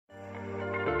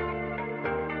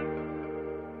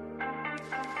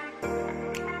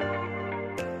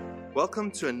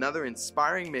Welcome to another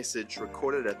inspiring message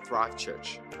recorded at Thrive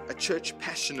Church, a church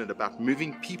passionate about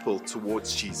moving people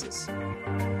towards Jesus.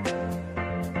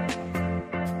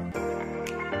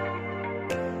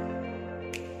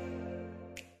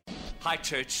 Hi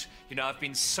church, I've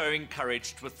been so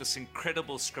encouraged with this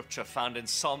incredible scripture found in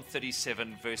Psalm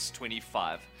 37 verse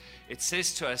 25. It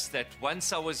says to us that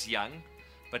once I was young,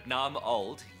 but now I'm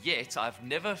old, yet I've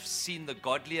never seen the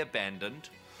godly abandoned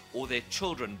or their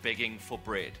children begging for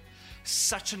bread.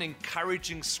 Such an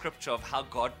encouraging scripture of how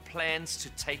God plans to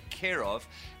take care of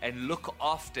and look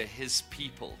after his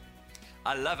people.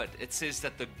 I love it. It says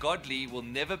that the godly will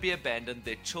never be abandoned,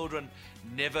 their children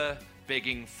never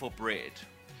begging for bread.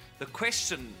 The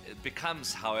question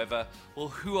becomes, however, well,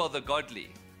 who are the godly?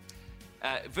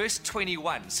 Verse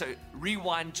 21, so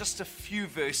rewind just a few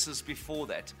verses before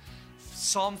that.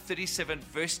 Psalm 37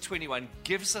 verse 21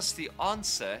 gives us the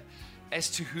answer as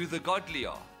to who the godly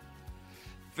are.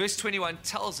 Verse 21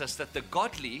 tells us that the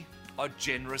godly are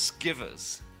generous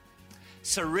givers.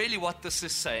 So really what this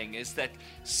is saying is that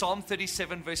Psalm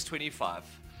 37 verse 25,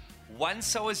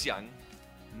 once I was young,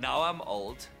 now I'm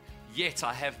old, yet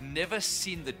I have never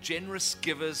seen the generous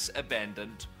givers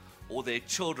abandoned or their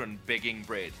children begging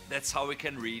bread. That's how we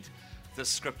can read the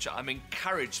scripture. I'm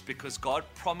encouraged because God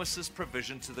promises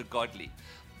provision to the godly.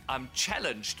 I'm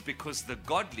challenged because the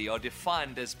godly are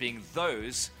defined as being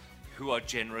those who are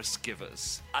generous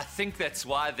givers. I think that's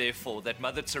why, therefore, that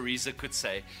Mother Teresa could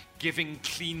say, giving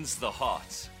cleans the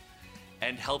heart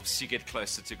and helps you get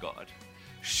closer to God.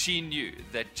 She knew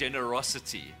that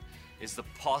generosity is the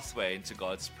pathway into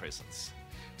God's presence.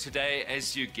 Today,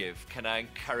 as you give, can I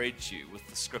encourage you with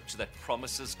the scripture that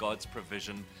promises God's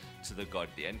provision to the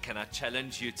godly? And can I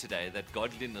challenge you today that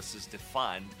godliness is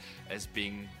defined as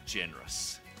being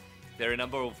generous? There are a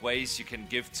number of ways you can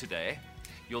give today.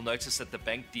 You'll notice that the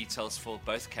bank details for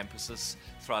both campuses,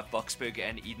 Thrive Boksburg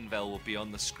and Edenvale, will be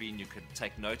on the screen. You can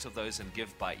take note of those and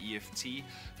give by EFT.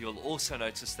 You'll also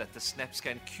notice that the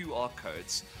SnapScan QR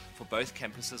codes for both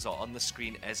campuses are on the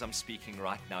screen as I'm speaking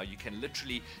right now. You can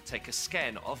literally take a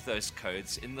scan of those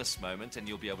codes in this moment and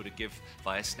you'll be able to give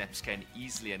via SnapScan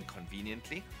easily and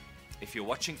conveniently. If you're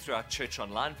watching through our church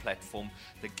online platform,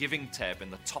 the giving tab in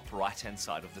the top right-hand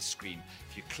side of the screen,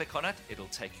 if you click on it, it'll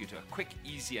take you to a quick,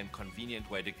 easy, and convenient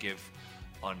way to give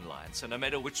online. So no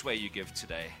matter which way you give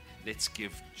today, let's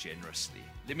give generously.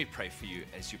 Let me pray for you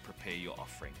as you prepare your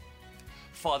offering.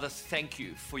 Father, thank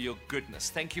you for your goodness.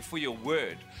 Thank you for your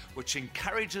word, which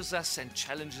encourages us and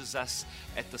challenges us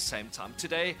at the same time.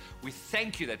 Today, we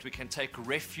thank you that we can take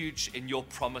refuge in your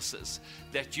promises,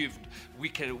 that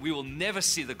we will never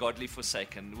see the godly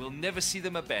forsaken, we'll never see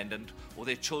them abandoned or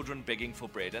their children begging for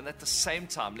bread. And at the same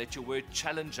time, let your word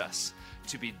challenge us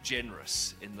to be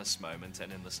generous in this moment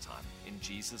and in this time. In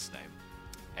Jesus' name,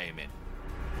 amen.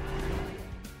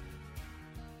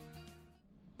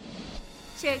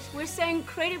 Church, we're so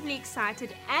incredibly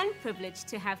excited and privileged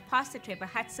to have Pastor Trevor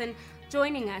Hudson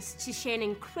joining us to share an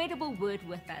incredible word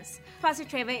with us. Pastor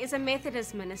Trevor is a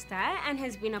Methodist minister and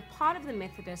has been a part of the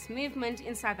Methodist movement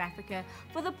in South Africa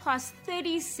for the past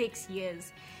 36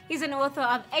 years. He's an author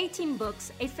of 18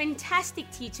 books, a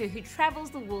fantastic teacher who travels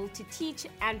the world to teach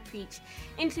and preach,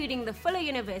 including the Fuller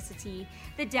University,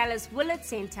 the Dallas Willard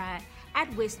Center at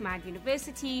Westmount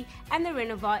University, and the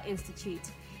Renovar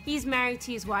Institute. He's married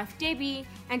to his wife Debbie,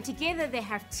 and together they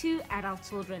have 2 adult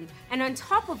children. And on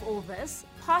top of all this,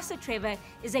 Pastor Trevor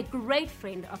is a great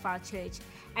friend of our church,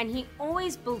 and he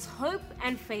always builds hope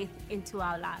and faith into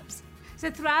our lives.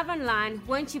 So Thrive Online,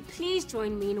 won't you please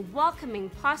join me in welcoming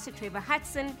Pastor Trevor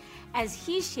Hudson as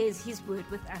he shares his word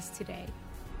with us today.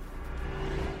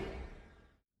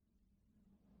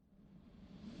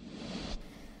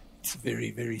 It's a very,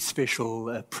 very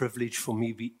special privilege for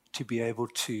me to be able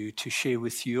to share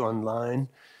with you online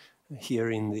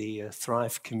here in the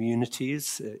Thrive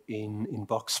communities in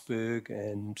Boksburg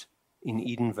and in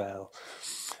Edenvale.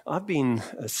 I've been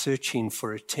searching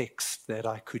for a text that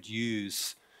I could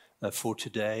use for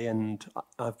today, and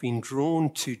I've been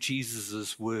drawn to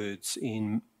Jesus' words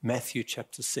in Matthew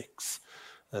chapter 6.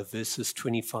 Verses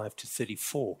 25 to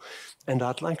 34. And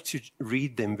I'd like to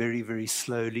read them very, very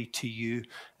slowly to you,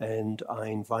 and I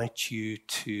invite you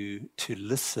to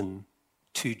listen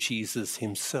to Jesus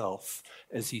himself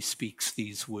as he speaks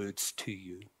these words to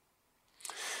you.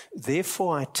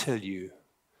 Therefore I tell you,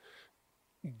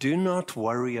 do not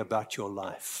worry about your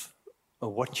life,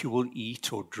 or what you will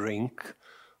eat or drink,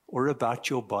 or about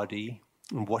your body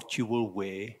and what you will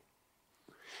wear.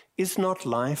 Is not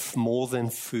life more than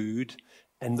food,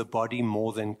 and the body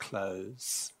more than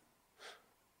clothes?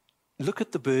 Look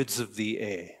at the birds of the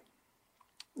air.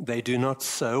 They do not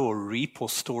sow or reap or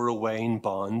store away in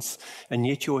barns, and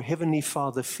yet your heavenly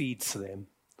Father feeds them.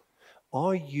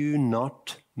 Are you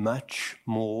not much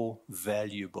more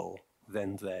valuable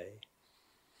than they?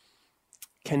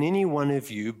 Can any one of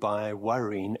you, by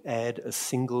worrying, add a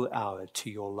single hour to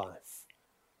your life?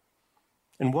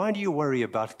 And why do you worry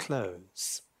about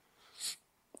clothes?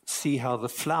 See how the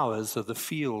flowers of the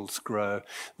fields grow.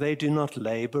 They do not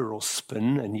labor or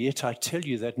spin, and yet I tell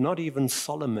you that not even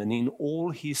Solomon in all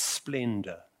his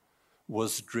splendor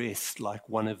was dressed like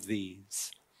one of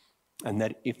these. And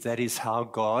that if that is how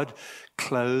God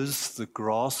clothes the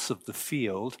grass of the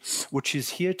field, which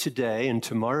is here today and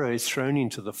tomorrow is thrown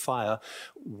into the fire,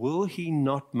 will he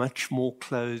not much more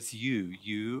clothe you,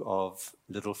 you of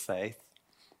little faith?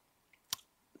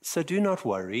 So do not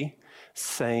worry,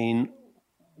 saying,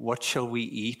 what shall we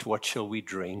eat? What shall we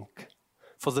drink?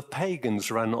 For the pagans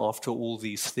run after all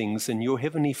these things, and your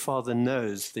heavenly Father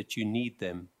knows that you need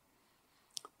them.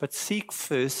 But seek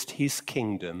first his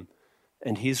kingdom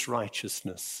and his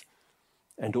righteousness,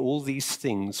 and all these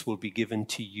things will be given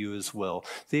to you as well.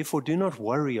 Therefore, do not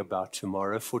worry about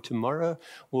tomorrow, for tomorrow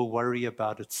will worry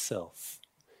about itself.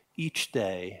 Each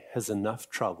day has enough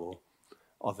trouble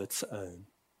of its own.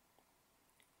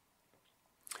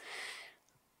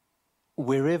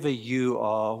 Wherever you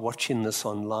are watching this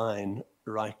online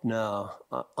right now,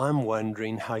 I'm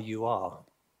wondering how you are.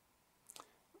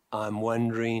 I'm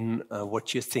wondering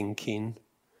what you're thinking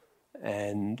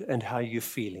and how you're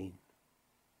feeling.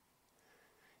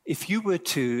 If you were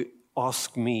to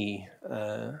ask me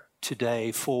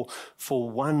today for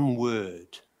one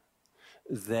word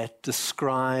that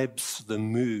describes the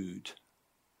mood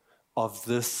of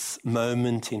this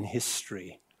moment in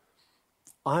history,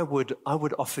 I would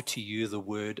offer to you the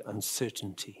word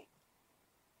uncertainty.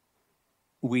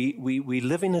 We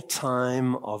live in a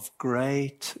time of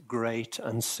great, great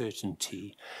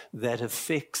uncertainty that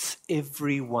affects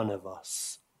every one of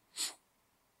us.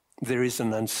 There is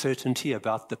an uncertainty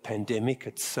about the pandemic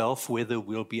itself, whether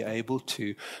we'll be able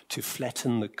to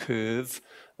flatten the curve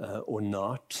or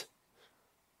not.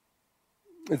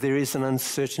 There is an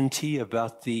uncertainty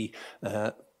about the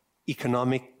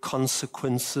economic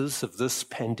consequences of this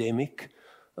pandemic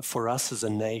for us as a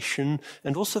nation,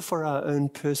 and also for our own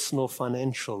personal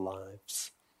financial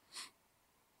lives.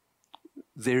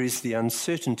 There is the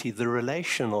uncertainty, the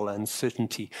relational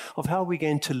uncertainty of how we're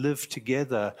going to live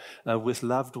together with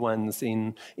loved ones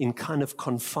in kind of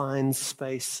confined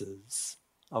spaces.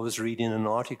 I was reading an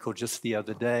article just the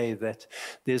other day that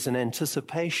there's an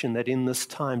anticipation that in this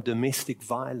time domestic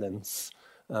violence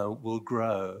will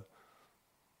grow.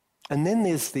 And then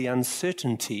there's the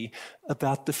uncertainty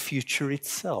about the future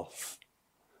itself.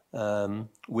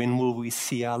 When will we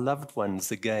see our loved ones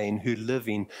again who live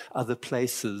in other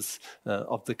places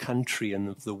of the country and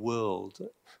of the world?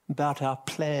 About our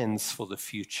plans for the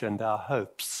future and our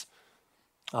hopes.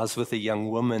 I was with a young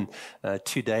woman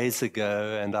 2 days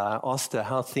ago, and I asked her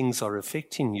how things are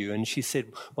affecting you. And she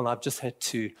said, well, I've just had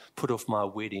to put off my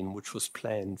wedding, which was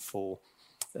planned for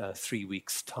 3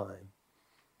 weeks' time.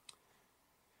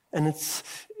 And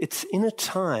it's in a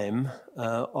time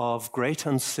of great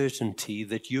uncertainty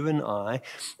that you and I,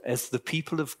 as the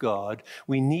people of God,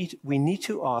 we need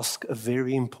to ask a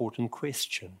very important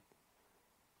question.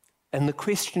 And the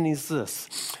question is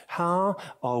this: how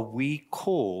are we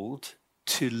called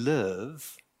to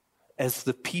live as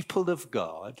the people of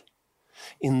God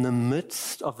in the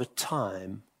midst of a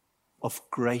time of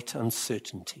great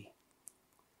uncertainty?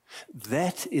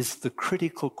 That is the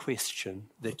critical question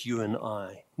that you and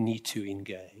I need to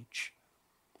engage.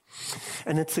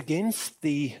 And it's against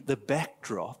the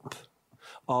backdrop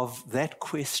of that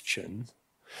question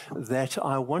that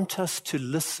I want us to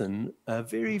listen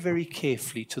very, very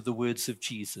carefully to the words of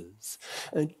Jesus.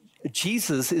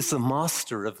 Jesus is the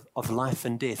master of life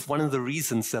and death. One of the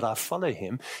reasons that I follow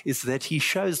him is that he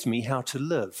shows me how to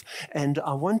live. And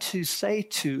I want to say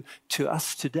to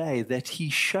us today that he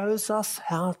shows us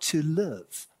how to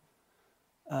live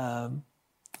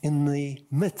in the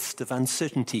midst of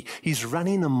uncertainty. He's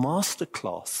running a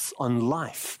masterclass on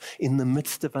life in the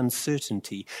midst of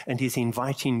uncertainty, and he's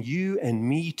inviting you and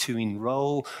me to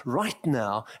enroll right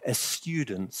now as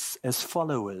students, as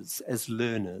followers, as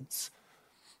learners.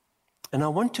 And I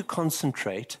want to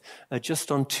concentrate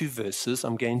just on 2 verses.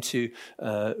 I'm going to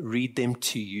read them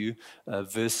to you,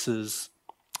 verses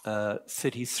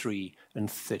 33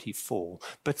 and 34.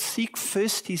 But seek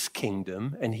first his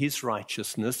kingdom and his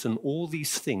righteousness, and all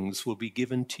these things will be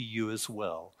given to you as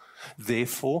well.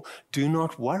 Therefore, do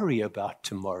not worry about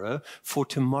tomorrow, for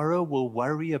tomorrow will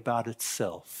worry about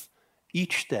itself.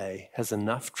 Each day has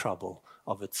enough trouble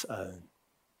of its own.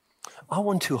 I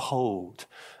want to hold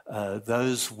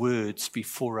those words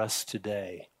before us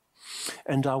today.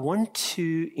 And I want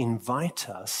to invite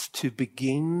us to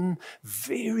begin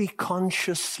very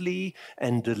consciously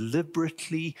and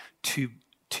deliberately to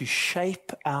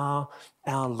shape our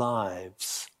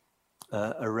lives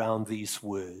around these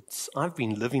words. I've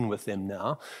been living with them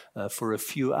now for a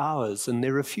few hours, and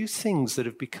there are a few things that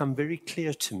have become very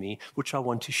clear to me, which I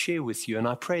want to share with you. And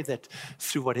I pray that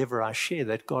through whatever I share,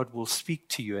 that God will speak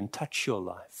to you and touch your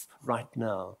life right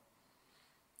now.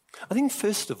 I think,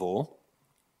 first of all,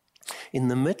 in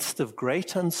the midst of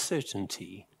great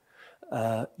uncertainty,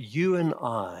 you and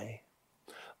I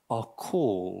are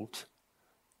called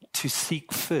to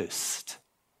seek first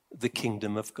the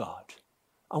kingdom of God.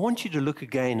 I want you to look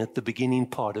again at the beginning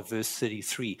part of verse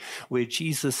 33, where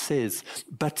Jesus says,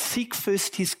 "But seek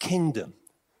first his kingdom."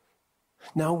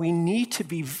 Now, we need to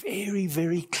be very,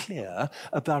 very clear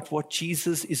about what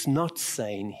Jesus is not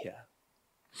saying here.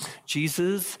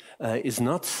 Jesus is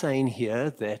not saying here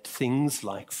that things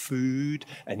like food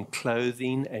and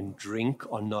clothing and drink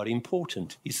are not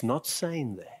important. He's not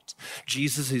saying that.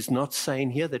 Jesus is not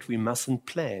saying here that we mustn't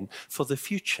plan for the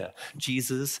future.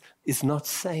 Jesus is not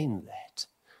saying that.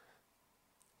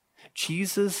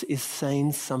 Jesus is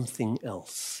saying something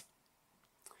else.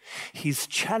 He's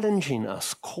challenging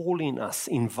us, calling us,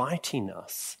 inviting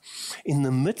us in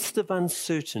the midst of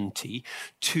uncertainty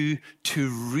to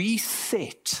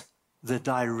reset the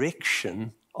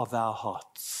direction of our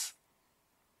hearts,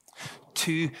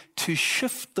 to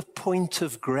shift the point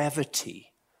of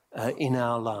gravity in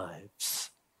our lives,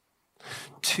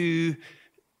 to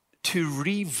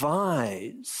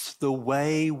revise the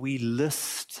way we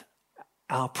list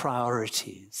our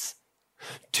priorities,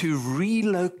 to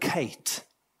relocate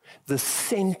the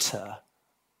center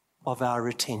of our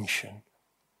attention.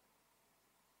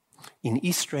 In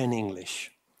East Rand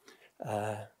English,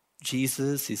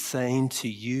 Jesus is saying to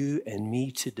you and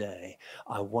me today,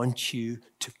 I want you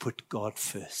to put God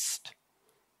first.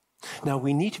 Now,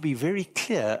 we need to be very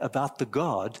clear about the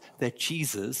God that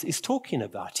Jesus is talking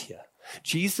about here.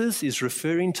 Jesus is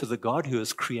referring to the God who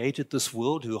has created this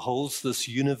world, who holds this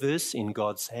universe in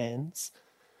God's hands.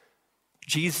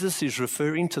 Jesus is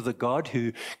referring to the God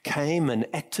who came and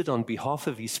acted on behalf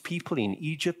of his people in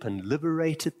Egypt and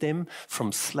liberated them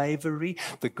from slavery,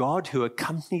 the God who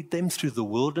accompanied them through the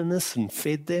wilderness and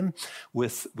fed them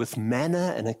with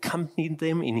manna and accompanied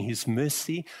them in his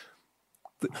mercy,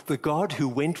 the God who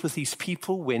went with his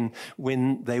people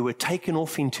when they were taken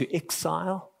off into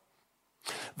exile,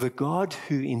 the God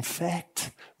who in fact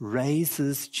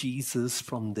raises Jesus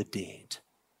from the dead.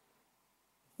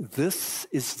 This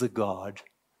is the God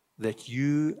that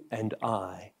you and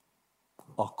I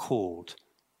are called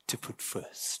to put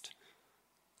first.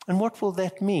 And what will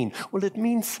that mean? Well, it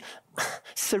means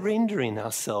surrendering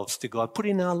ourselves to God,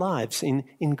 putting our lives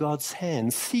in God's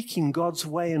hands, seeking God's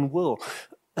way and will,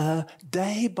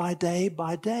 day by day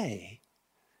by day,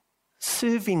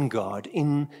 serving God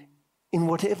in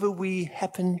whatever we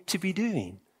happen to be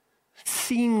doing.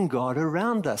 Seeing God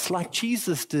around us like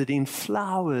Jesus did in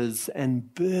flowers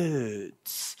and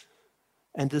birds,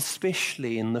 and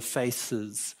especially in the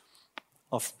faces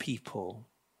of people.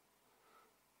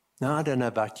 Now, I don't know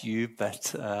about you,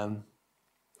 but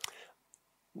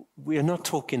we're not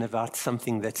talking about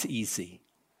something that's easy.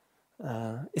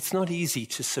 It's not easy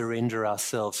to surrender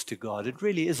ourselves to God. It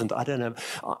really isn't. I don't know,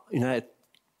 at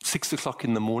 6 o'clock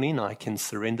in the morning, I can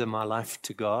surrender my life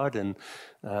to God, and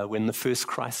when the first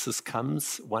crisis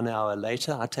comes, 1 hour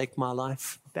later, I take my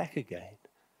life back again.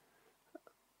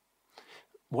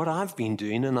 What I've been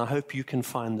doing, and I hope you can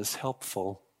find this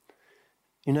helpful,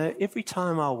 every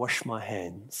time I wash my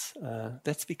hands,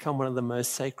 that's become one of the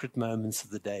most sacred moments of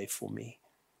the day for me.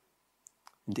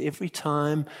 And every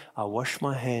time I wash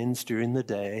my hands during the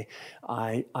day,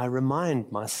 I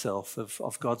remind myself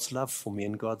of God's love for me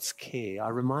and God's care. I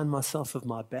remind myself of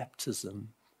my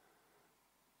baptism.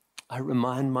 I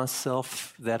remind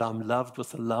myself that I'm loved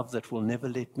with a love that will never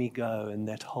let me go and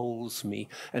that holds me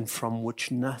and from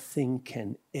which nothing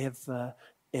can ever,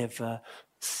 ever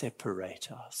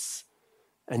separate us.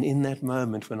 And in that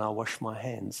moment when I wash my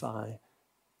hands, I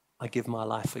give my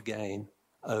life again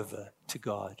over to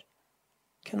God.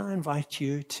 Can I invite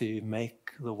you to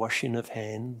make the washing of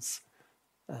hands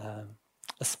a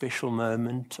special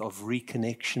moment of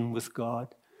reconnection with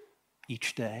God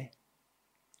each day?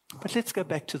 But let's go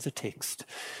back to the text.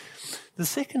 The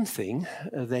second thing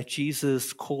that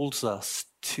Jesus calls us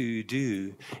to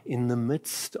do in the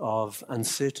midst of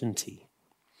uncertainty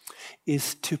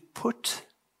is to put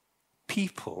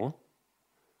people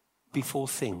before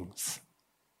things.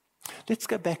 Let's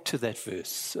go back to that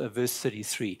verse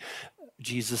 33.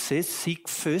 Jesus says, seek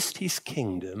first his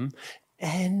kingdom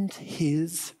and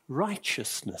his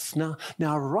righteousness. Now,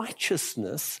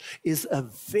 righteousness is a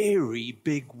very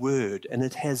big word, and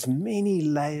it has many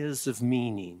layers of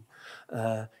meaning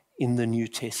in the New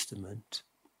Testament.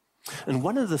 And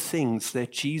one of the things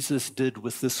that Jesus did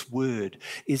with this word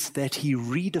is that he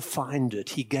redefined it.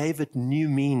 He gave it new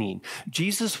meaning.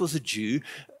 Jesus was a Jew.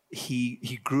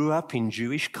 He grew up in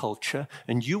Jewish culture,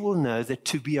 and you will know that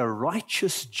to be a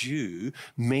righteous Jew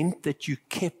meant that you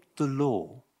kept the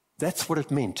law. That's what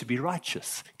it meant to be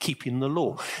righteous, keeping the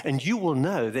law. And you will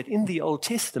know that in the Old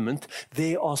Testament,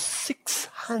 there are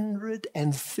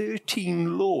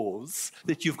 613 laws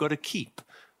that you've got to keep.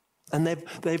 And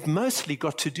they've mostly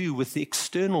got to do with the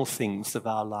external things of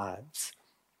our lives.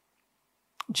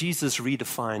 Jesus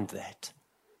redefined that.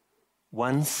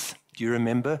 Once, do you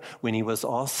remember when he was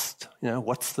asked,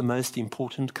 what's the most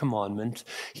important commandment?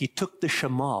 He took the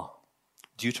Shema,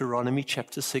 Deuteronomy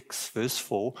chapter 6, verse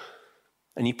 4,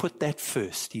 and he put that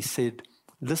first. He said,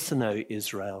 listen, O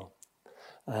Israel,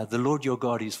 the Lord your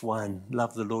God is one.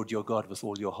 Love the Lord your God with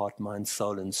all your heart, mind,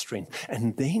 soul, and strength.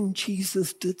 And then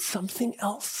Jesus did something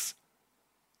else.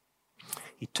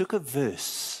 He took a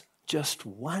verse, just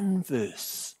one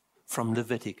verse from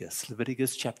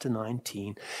Leviticus chapter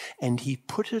 19, and he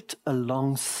put it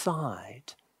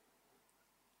alongside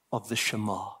of the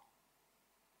Shema.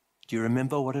 Do you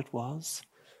remember what it was?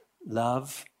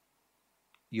 Love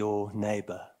your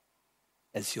neighbor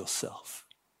as yourself.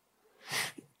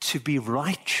 To be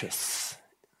righteous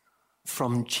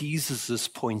from Jesus'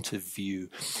 point of view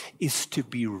is to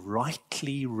be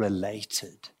rightly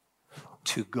related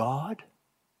to God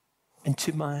and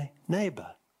to my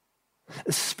neighbor,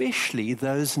 especially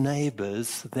those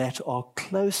neighbors that are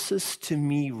closest to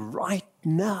me right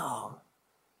now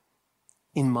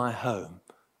in my home,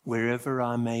 wherever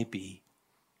I may be.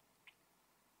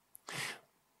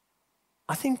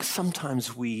 I think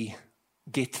sometimes we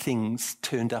get things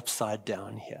turned upside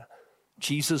down here.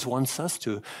 Jesus wants us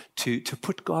to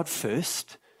put God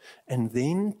first and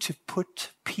then to put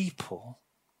people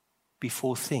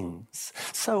before things.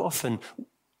 So often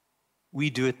we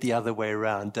do it the other way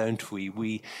around, don't we?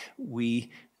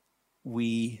 We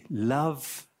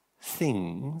love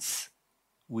things,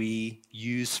 we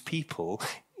use people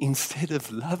instead of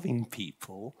loving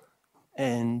people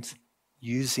and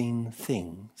using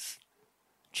things.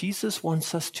 Jesus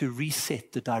wants us to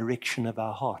reset the direction of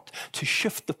our heart, to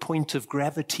shift the point of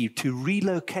gravity, to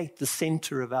relocate the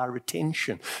center of our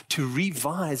attention, to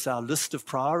revise our list of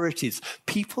priorities.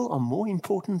 People are more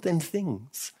important than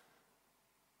things.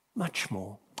 Much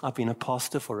more. I've been a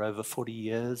pastor for over 40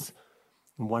 years,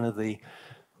 and one of the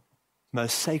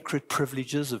most sacred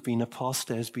privileges of being a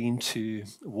pastor has been to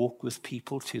walk with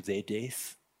people to their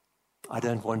death. I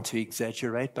don't want to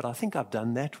exaggerate, but I think I've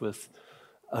done that with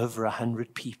over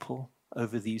 100 people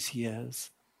over these years.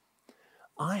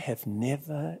 I have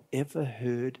never, ever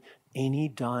heard any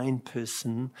dying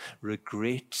person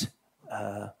regret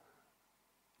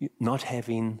not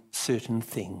having certain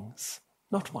things.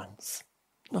 Not once.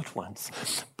 Not once.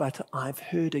 But I've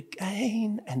heard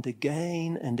again and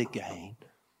again and again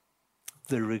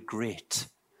the regret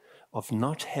of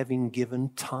not having given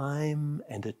time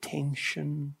and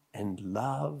attention and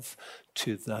love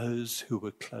to those who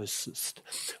were closest.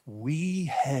 We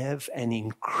have an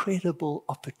incredible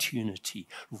opportunity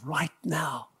right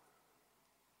now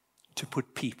to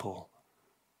put people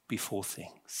before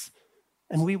things.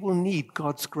 And we will need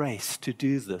God's grace to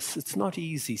do this. It's not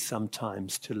easy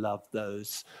sometimes to love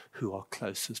those who are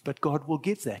closest, but God will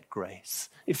give that grace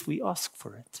if we ask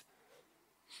for it.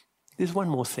 There's one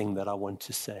more thing that I want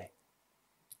to say.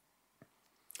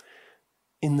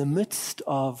 In the midst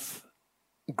of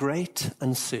great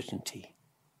uncertainty,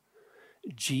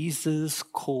 Jesus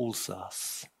calls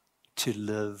us to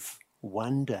live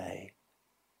one day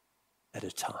at a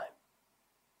time.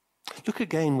 Look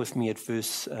again with me at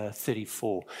verse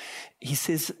 34. He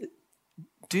says,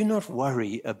 do not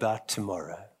worry about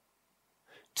tomorrow.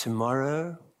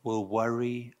 Tomorrow will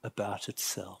worry about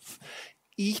itself.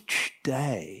 Each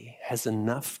day has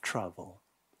enough trouble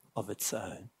of its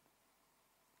own.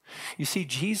 You see,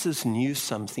 Jesus knew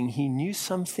something. He knew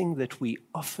something that we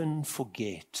often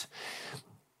forget.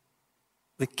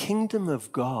 The kingdom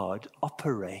of God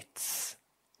operates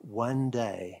one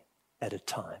day at a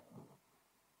time.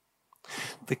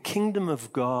 The kingdom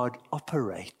of God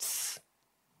operates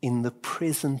in the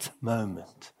present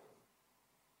moment.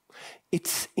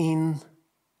 It's in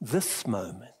this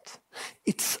moment.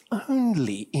 It's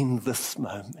only in this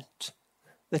moment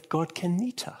that God can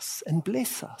meet us and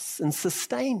bless us and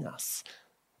sustain us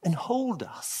and hold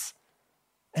us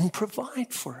and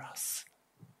provide for us.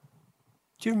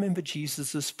 Do you remember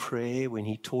Jesus' prayer when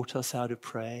he taught us how to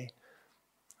pray?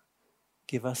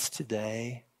 Give us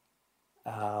today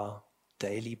our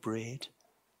daily bread.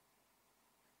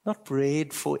 Not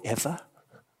bread forever,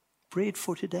 bread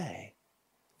for today.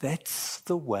 That's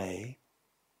the way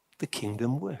the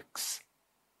kingdom works.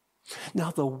 Now,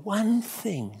 the one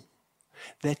thing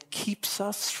that keeps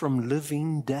us from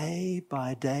living day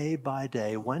by day by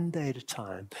day, one day at a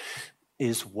time,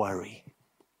 is worry,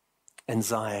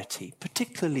 anxiety,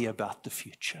 particularly about the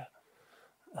future.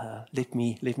 Let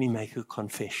me make a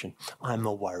confession. I'm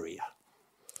a worrier.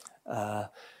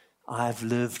 I've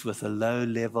lived with a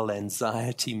low-level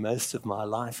anxiety most of my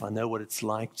life. I know what it's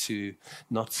like to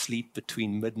not sleep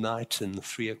between midnight and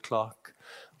 3 o'clock.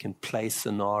 I can play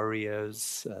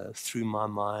scenarios through my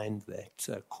mind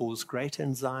that cause great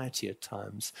anxiety at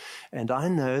times. And I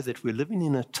know that we're living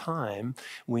in a time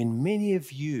when many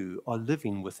of you are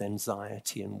living with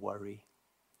anxiety and worry.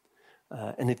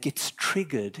 And it gets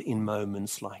triggered in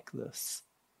moments like this.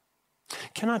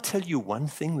 Can I tell you one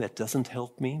thing that doesn't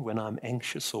help me when I'm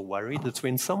anxious or worried? It's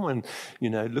when someone,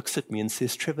 looks at me and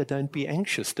says, Trevor, don't be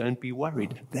anxious, don't be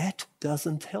worried. That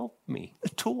doesn't help me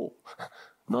at all.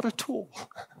 Not at all.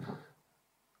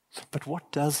 But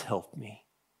what does help me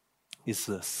is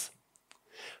this.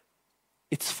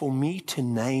 It's for me to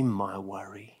name my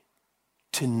worry,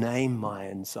 to name my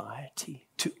anxiety,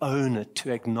 to own it,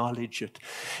 to acknowledge it,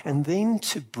 and then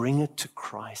to bring it to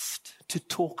Christ, to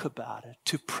talk about it,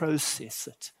 to process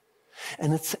it.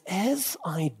 And it's as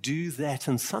I do that,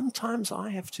 and sometimes I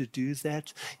have to do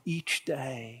that each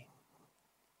day,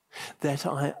 that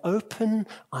I open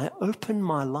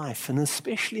my life, and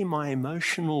especially my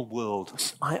emotional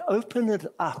world, I open it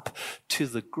up to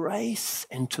the grace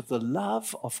and to the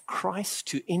love of Christ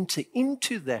to enter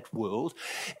into that world,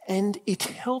 and it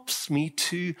helps me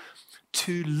to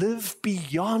live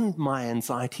beyond my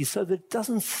anxiety so that it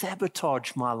doesn't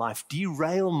sabotage my life,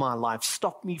 derail my life,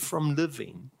 stop me from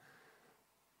living.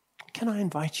 Can I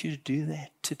invite you to do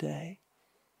that today?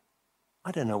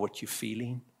 I don't know what you're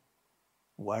feeling.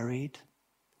 Worried,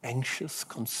 anxious,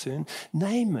 concerned.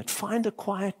 Name it. Find a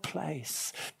quiet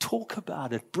place. Talk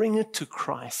about it. Bring it to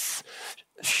Christ.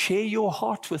 Share your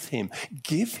heart with him.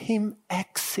 Give him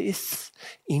access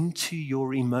into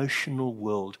your emotional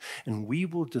world, and we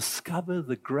will discover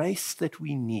the grace that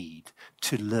we need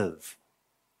to live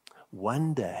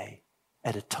one day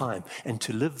at a time, and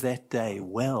to live that day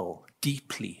well,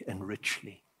 deeply, and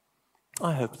richly.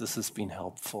 I hope this has been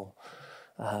helpful.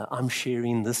 I'm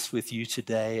sharing this with you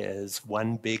today as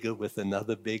one beggar with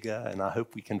another beggar, and I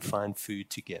hope we can find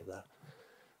food together.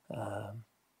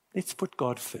 Let's put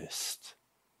God first.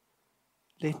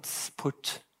 Let's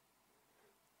put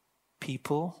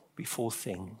people before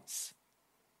things.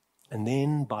 And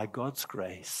then, by God's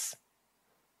grace,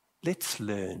 let's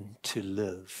learn to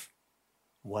live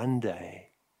one day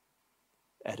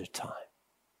at a time.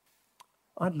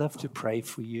 I'd love to pray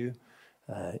for you.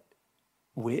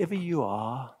 Wherever you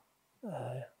are,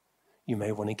 you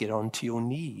may want to get onto your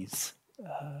knees.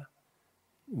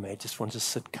 You may just want to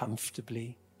sit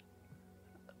comfortably.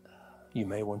 You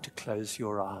may want to close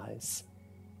your eyes.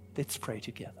 Let's pray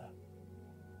together.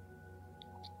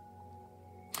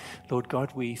 Lord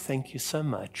God, we thank you so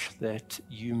much that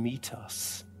you meet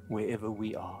us wherever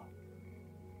we are.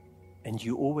 And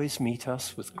you always meet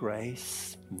us with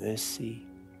grace, mercy,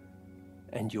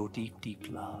 and your deep, deep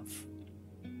love.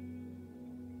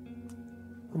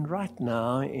 And right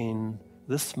now, in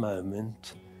this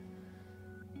moment,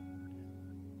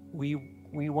 we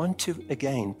want to,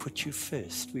 again, put you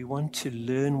first. We want to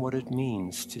learn what it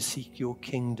means to seek your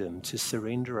kingdom, to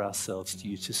surrender ourselves to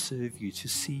you, to serve you, to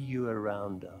see you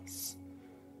around us.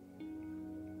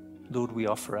 Lord, we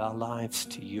offer our lives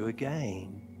to you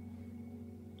again,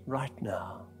 right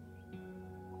now.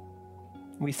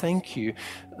 We thank you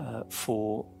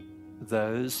for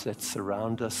those that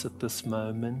surround us at this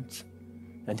moment.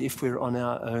 And if we're on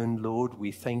our own, Lord,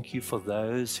 we thank you for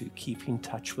those who keep in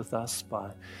touch with us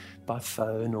by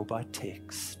phone or by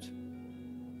text.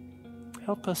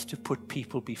 Help us to put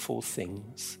people before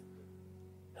things.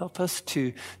 Help us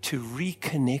to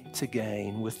reconnect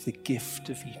again with the gift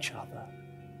of each other.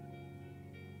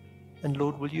 And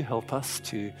Lord, will you help us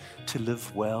to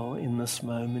live well in this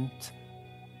moment,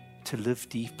 to live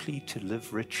deeply, to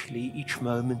live richly, each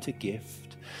moment a gift,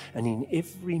 and in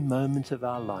every moment of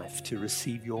our life to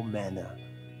receive your manna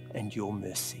and your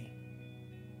mercy.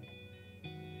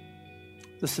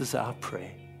 This is our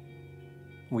prayer.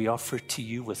 We offer it to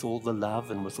you with all the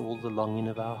love and with all the longing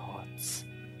of our hearts.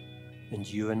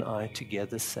 And you and I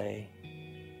together say,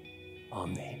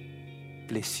 Amen.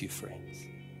 Bless you, friends.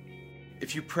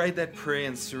 If you prayed that prayer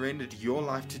and surrendered your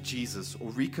life to Jesus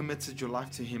or recommitted your life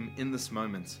to Him in this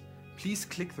moment, please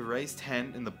click the raised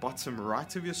hand in the bottom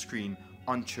right of your screen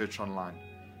on Church Online.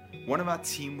 One of our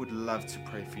team would love to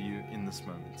pray for you in this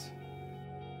moment.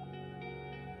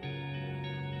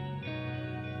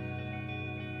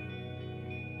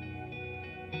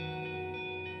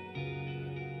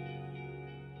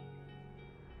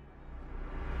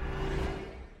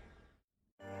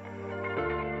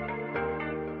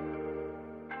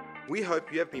 We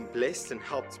hope you have been blessed and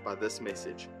helped by this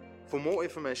message. For more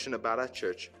information about our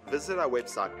church, visit our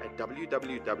website at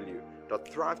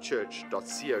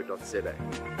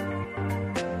www.thrivechurch.co.za.